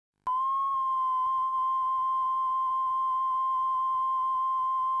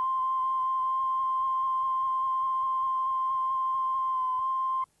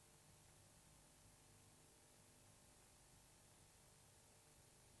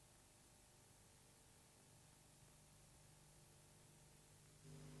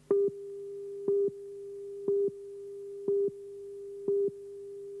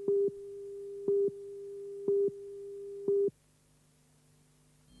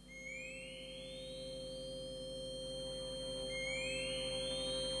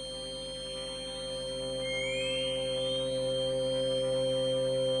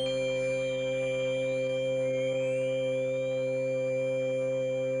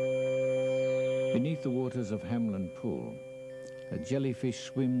Beneath the waters of Hamelin Pool, a jellyfish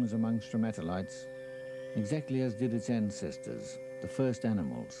swims among stromatolites, exactly as did its ancestors, the first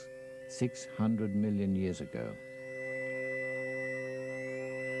animals, 600 million years ago.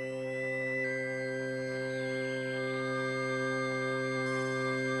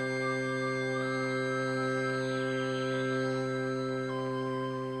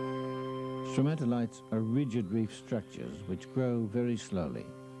 Stromatolites are rigid reef structures which grow very slowly,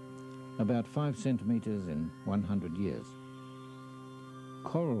 about 5 centimeters in 100 years.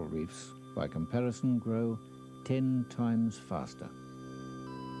 Coral reefs, by comparison, grow 10 times faster.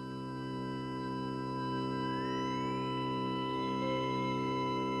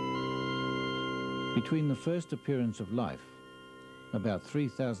 Between the first appearance of life, about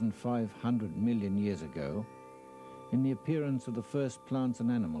 3,500 million years ago, and the appearance of the first plants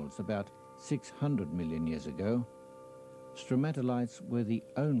and animals about 600 million years ago, stromatolites were the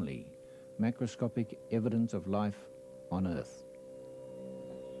only macroscopic evidence of life on Earth.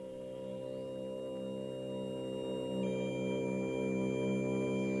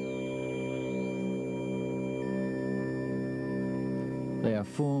 They are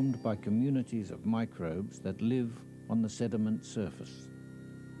formed by communities of microbes that live on the sediment surface.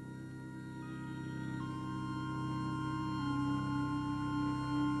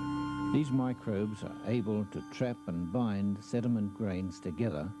 These microbes are able to trap and bind sediment grains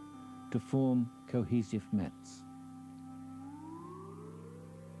together to form cohesive mats.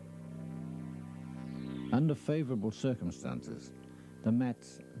 Under favorable circumstances, the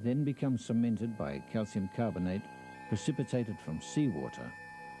mats then become cemented by calcium carbonate precipitated from seawater,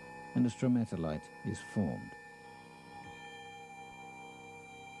 and a stromatolite is formed.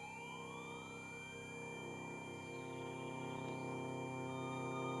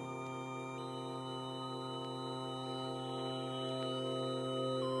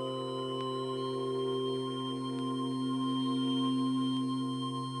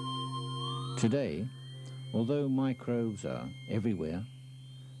 Today, although microbes are everywhere,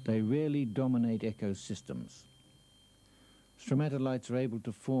 they rarely dominate ecosystems. Stromatolites are able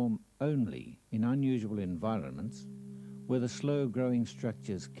to form only in unusual environments where the slow-growing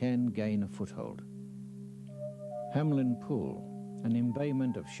structures can gain a foothold. Hamelin Pool, an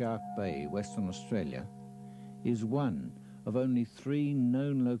embayment of Shark Bay, Western Australia, is one of only 3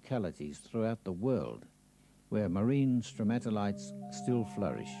 known localities throughout the world where marine stromatolites still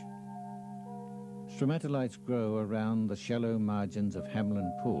flourish. Stromatolites grow around the shallow margins of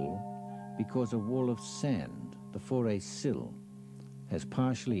Hamelin Pool because a wall of sand, the foray sill, has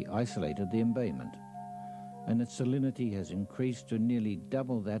partially isolated the embayment, and its salinity has increased to nearly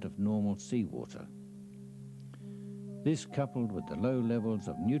double that of normal seawater. This, coupled with the low levels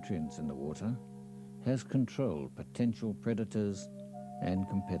of nutrients in the water, has controlled potential predators and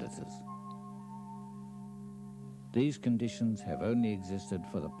competitors. These conditions have only existed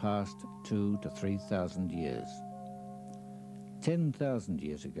for the past 2,000 to 3,000 years. 10,000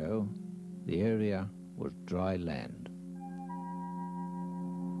 years ago, the area was dry land.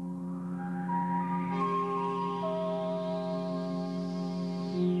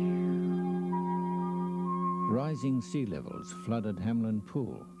 Rising sea levels flooded Hamelin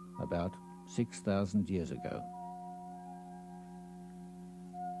Pool about 6,000 years ago.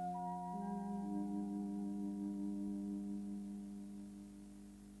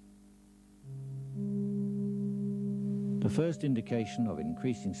 The first indication of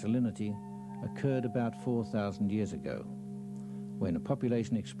increasing salinity occurred about 4,000 years ago, when a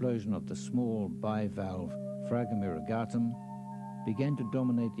population explosion of the small bivalve Fragum irrigatum began to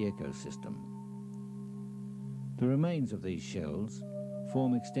dominate the ecosystem. The remains of these shells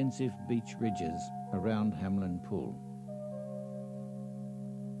form extensive beach ridges around Hamelin Pool.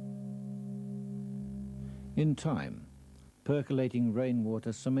 In time, percolating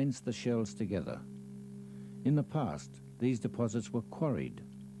rainwater cements the shells together. In the past, these deposits were quarried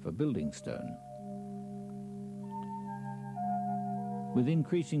for building stone. With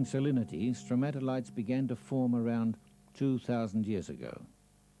increasing salinity, stromatolites began to form around 2,000 years ago.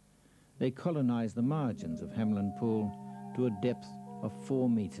 They colonized the margins of Hamelin Pool to a depth of 4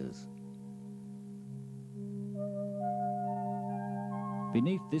 meters.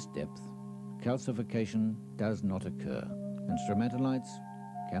 Beneath this depth, calcification does not occur, and stromatolites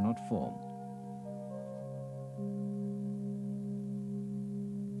cannot form.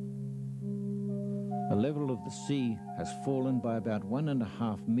 The level of the sea has fallen by about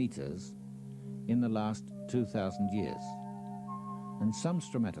 1.5 meters in the last 2,000 years, and some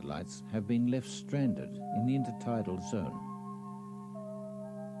stromatolites have been left stranded in the intertidal zone.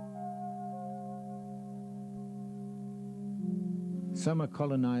 Some are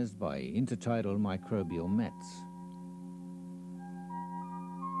colonized by intertidal microbial mats.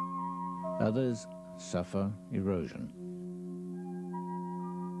 Others suffer erosion.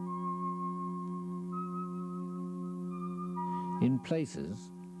 In places,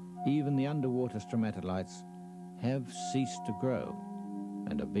 even the underwater stromatolites have ceased to grow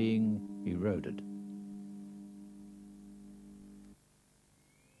and are being eroded.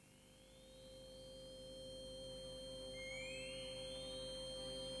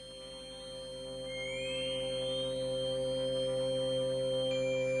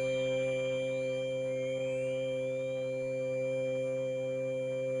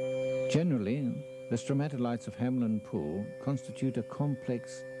 Generally, the stromatolites of Hamelin Pool constitute a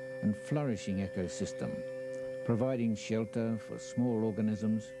complex and flourishing ecosystem, providing shelter for small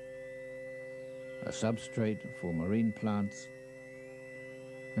organisms, a substrate for marine plants,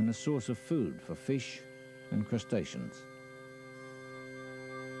 and a source of food for fish and crustaceans.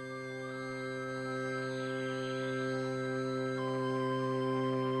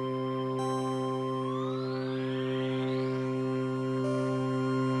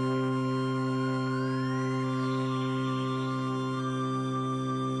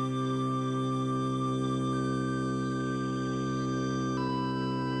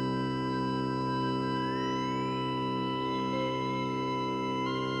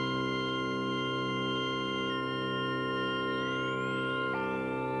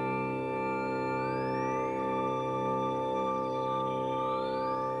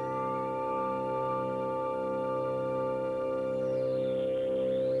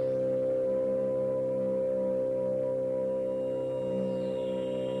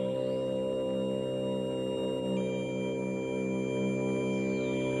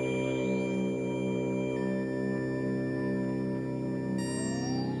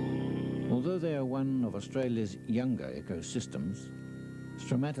 Although they are one of Australia's younger ecosystems,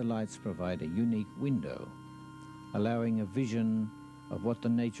 stromatolites provide a unique window, allowing a vision of what the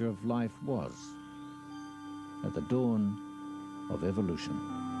nature of life was at the dawn of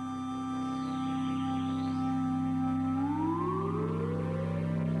evolution.